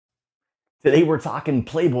Today we're talking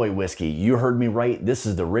Playboy whiskey. You heard me right. This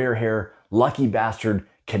is the Rare Hare Lucky Bastard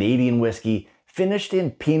Canadian whiskey finished in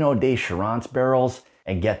Pinot De Charantes barrels.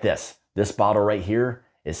 And get this bottle right here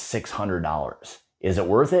is $600. Is it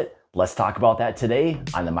worth it? Let's talk about that today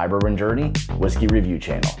on the My Bourbon Journey Whiskey Review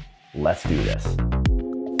channel. Let's do this.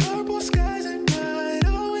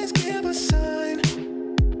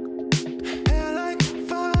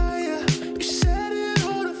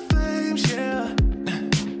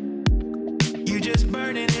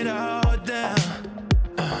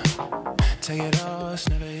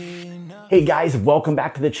 Hey guys, welcome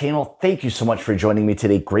back to the channel. Thank you so much for joining me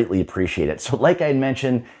today. Greatly appreciate it. So like I had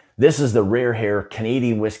mentioned, this is the Rare Hare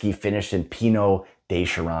Canadian whiskey finished in Pinot De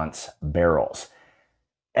Charantes barrels.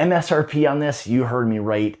 MSRP on this, you heard me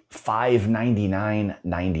right,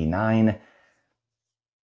 $599.99.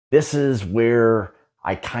 This is where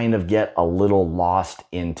I kind of get a little lost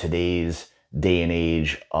in today's day and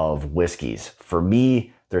age of whiskeys. For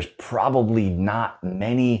me, there's probably not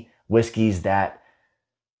many whiskeys that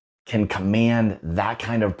can command that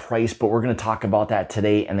kind of price, but we're going to talk about that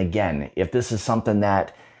today. And again, if this is something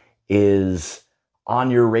that is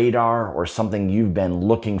on your radar or something you've been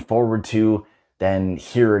looking forward to, then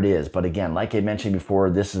here it is. But again, like I mentioned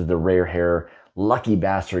before, this is the Rare Hare Lucky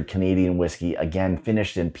Bastard Canadian whiskey, again,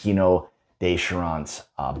 finished in Pinot De Charantes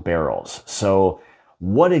barrels. So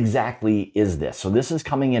what exactly is this? So this is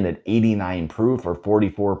coming in at 89 proof or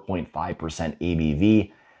 44.5%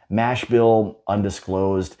 ABV. Mash bill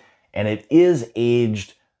undisclosed, and it is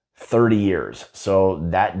aged 30 years. So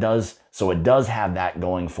it does have that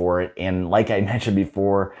going for it. And like I mentioned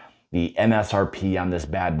before, the MSRP on this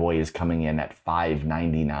bad boy is coming in at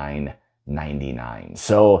 $599.99.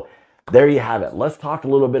 So there you have it. Let's talk a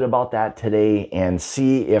little bit about that today and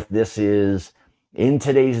see if this is, in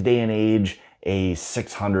today's day and age, a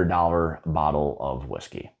 $600 bottle of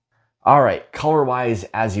whiskey. All right, color-wise,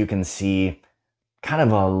 as you can see, kind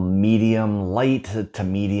of a medium, light to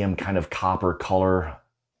medium kind of copper color.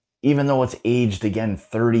 Even though it's aged, again,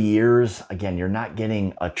 30 years, again, you're not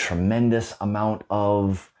getting a tremendous amount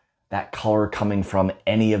of that color coming from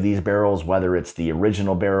any of these barrels, whether it's the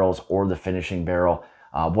original barrels or the finishing barrel.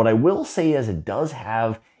 What I will say is it does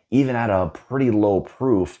have, even at a pretty low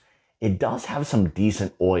proof, it does have some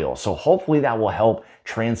decent oil. So hopefully that will help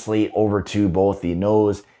translate over to both the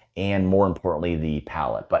nose and, more importantly, the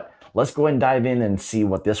palate. But let's go ahead and dive in and see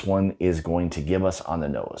what this one is going to give us on the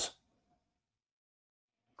nose.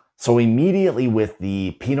 So immediately with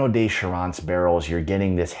the Pinot De Charantes barrels, you're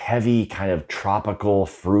getting this heavy kind of tropical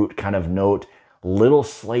fruit kind of note, little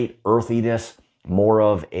slight earthiness, more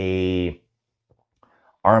of a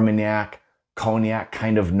Armagnac, cognac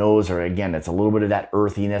kind of nose, or again, it's a little bit of that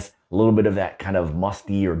earthiness, a little bit of that kind of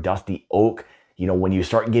musty or dusty oak. You know, when you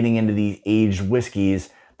start getting into these aged whiskeys,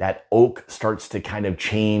 that oak starts to kind of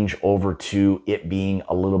change over to it being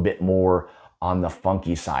a little bit more on the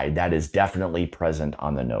funky side. That is definitely present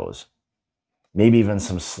on the nose. Maybe even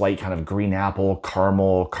some slight kind of green apple,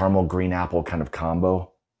 caramel green apple kind of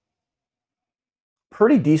combo.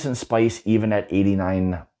 Pretty decent spice even at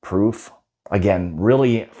 89 proof. Again,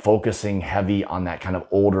 really focusing heavy on that kind of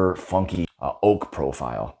older, funky oak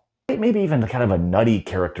profile. Maybe even kind of a nutty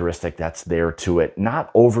characteristic that's there to it. Not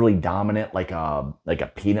overly dominant like a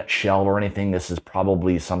peanut shell or anything. This is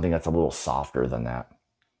probably something that's a little softer than that.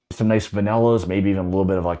 Some nice vanillas, maybe even a little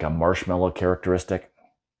bit of like a marshmallow characteristic.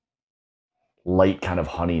 Light kind of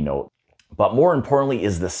honey note. But more importantly,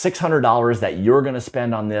 is the $600 that you're going to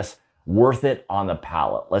spend on this worth it on the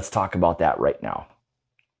palate? Let's talk about that right now.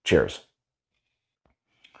 Cheers.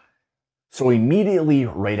 So immediately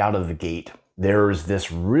right out of the gate, there's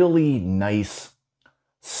this really nice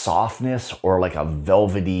softness or like a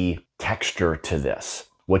velvety texture to this,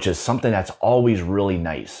 which is something that's always really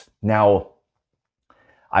nice. Now,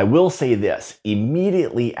 I will say this,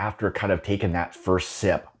 immediately after kind of taking that first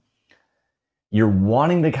sip, you're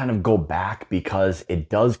wanting to kind of go back because it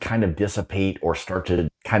does kind of dissipate or start to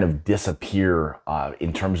kind of disappear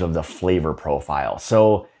in terms of the flavor profile.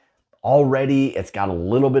 So already it's got a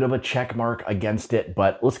little bit of a check mark against it,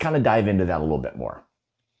 but let's kind of dive into that a little bit more.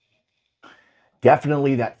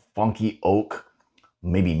 Definitely that funky oak,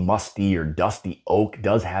 maybe musty or dusty oak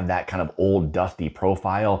does have that kind of old dusty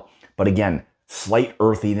profile. But again, slight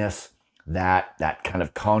earthiness, that kind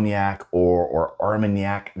of cognac or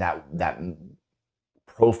Armagnac, that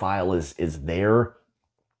profile is there.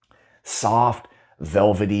 Soft,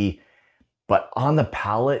 velvety, but on the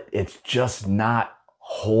palate, it's just not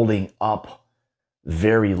holding up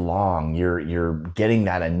very long. You're getting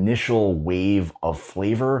that initial wave of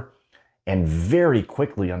flavor, And very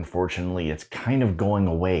quickly, unfortunately, it's kind of going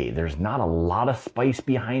away. There's not a lot of spice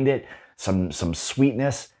behind it, some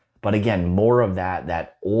sweetness, but again, more of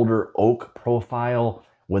that older oak profile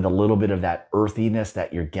with a little bit of that earthiness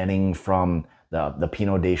that you're getting from the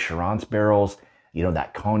Pinot De Charantes barrels, you know,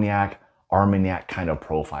 that cognac, Armagnac kind of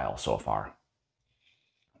profile so far.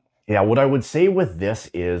 Yeah, what I would say with this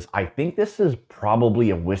is I think this is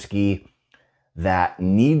probably a whiskey that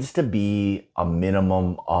needs to be a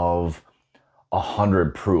minimum of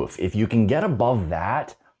 100 proof. If you can get above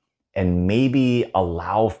that and maybe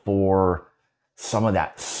allow for some of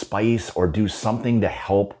that spice or do something to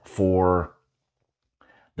help for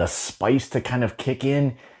the spice to kind of kick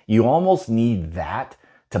in, you almost need that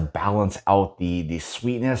to balance out the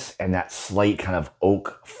sweetness and that slight kind of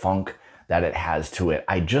oak funk that it has to it.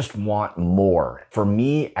 I just want more. For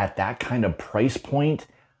me, at that kind of price point,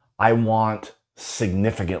 I want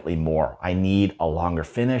significantly more. I need a longer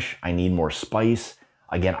finish. I need more spice.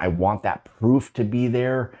 Again, I want that proof to be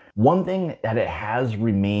there. One thing that it has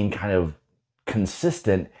remained kind of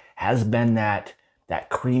consistent has been that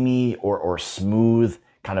creamy or smooth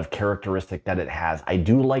kind of characteristic that it has. I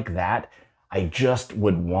do like that. I just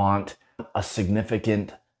would want a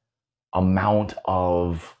significant amount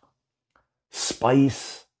of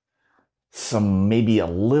spice, some maybe a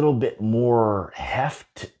little bit more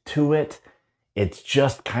heft to it. It's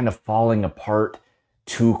just kind of falling apart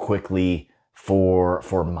too quickly for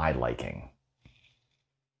my liking.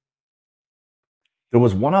 There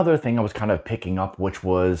was one other thing I was kind of picking up, which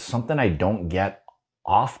was something I don't get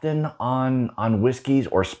often on whiskeys,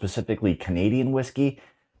 or specifically Canadian whiskey,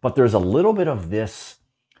 but there's a little bit of this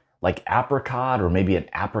like apricot or maybe an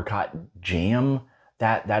apricot jam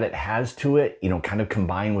that it has to it, you know, kind of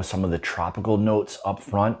combined with some of the tropical notes up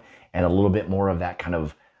front and a little bit more of that kind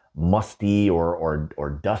of musty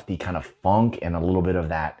or dusty kind of funk and a little bit of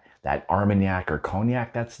that Armagnac or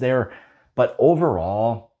cognac that's there. But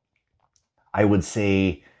overall, I would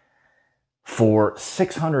say for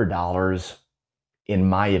 $600, in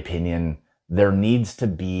my opinion, there needs to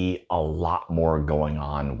be a lot more going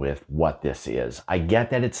on with what this is. I get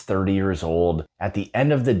that it's 30 years old. At the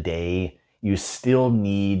end of the day, you still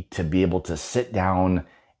need to be able to sit down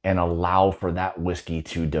and allow for that whiskey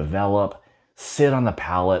to develop, sit on the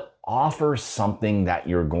palate, offer something that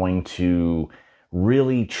you're going to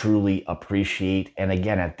really, truly appreciate. And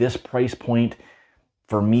again, at this price point,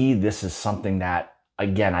 for me, this is something that,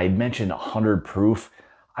 again, I mentioned 100 proof.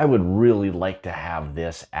 I would really like to have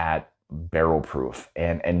this at barrel proof.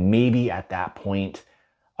 And maybe at that point,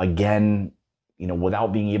 again, you know,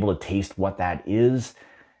 without being able to taste what that is,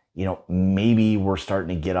 you know, maybe we're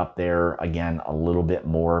starting to get up there again a little bit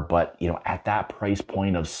more. But, you know, at that price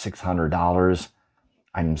point of $600,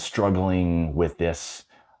 I'm struggling with this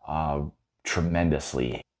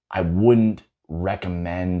tremendously. I wouldn't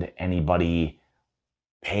recommend anybody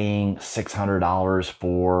paying $600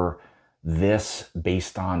 for this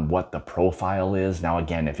based on what the profile is. Now,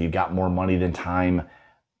 again, if you've got more money than time,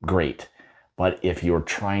 great. But if you're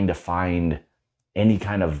trying to find any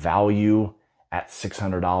kind of value at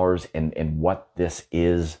 $600 in what this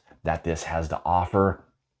is that this has to offer,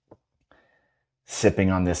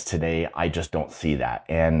 sipping on this today, I just don't see that.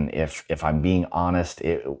 And if I'm being honest,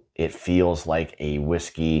 it feels like a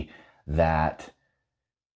whiskey that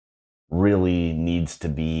really needs to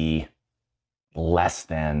be less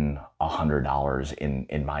than $100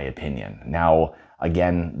 in my opinion. Now,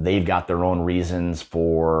 again, they've got their own reasons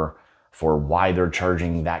for why they're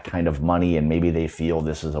charging that kind of money, and maybe they feel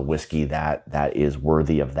this is a whiskey that is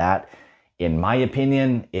worthy of that. In my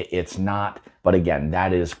opinion, it's not, but again,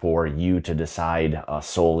 that is for you to decide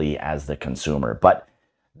solely as the consumer. But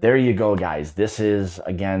there you go, guys. This is,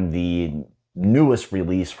 again, the newest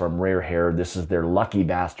release from Rare Hare. This is their Lucky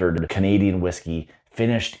Bastard Canadian whiskey,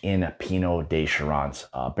 finished in Pinot De Charantes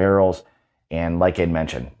barrels. And like I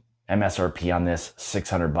mentioned, MSRP on this,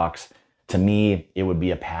 $600. To me, it would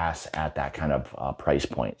be a pass at that kind of price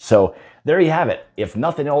point. So there you have it. If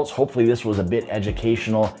nothing else, hopefully this was a bit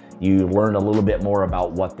educational. You learned a little bit more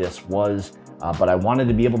about what this was, but I wanted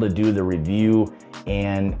to be able to do the review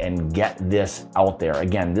and get this out there.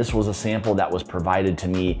 Again, this was a sample that was provided to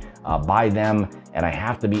me by them, and I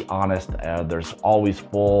have to be honest, there's always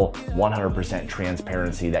full 100%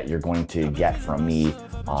 transparency that you're going to get from me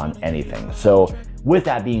on anything. So with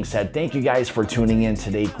that being said, thank you guys for tuning in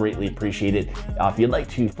today. Greatly appreciate it. If you'd like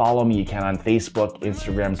to follow me, you can on Facebook,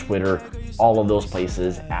 Instagram, Twitter, all of those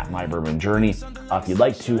places at My Bourbon Journey. If you'd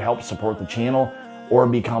like to help support the channel, or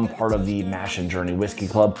become part of the Mash and Journey Whiskey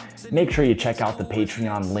Club, make sure you check out the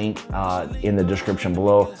Patreon link in the description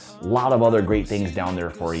below. A lot of other great things down there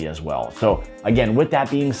for you as well. So again, with that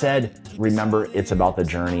being said, remember, it's about the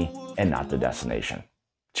journey and not the destination.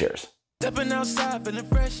 Cheers. Stepping outside, feeling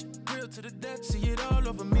fresh, real to the death, see it all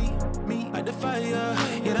over me, at the fire,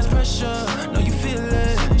 yeah, that's pressure.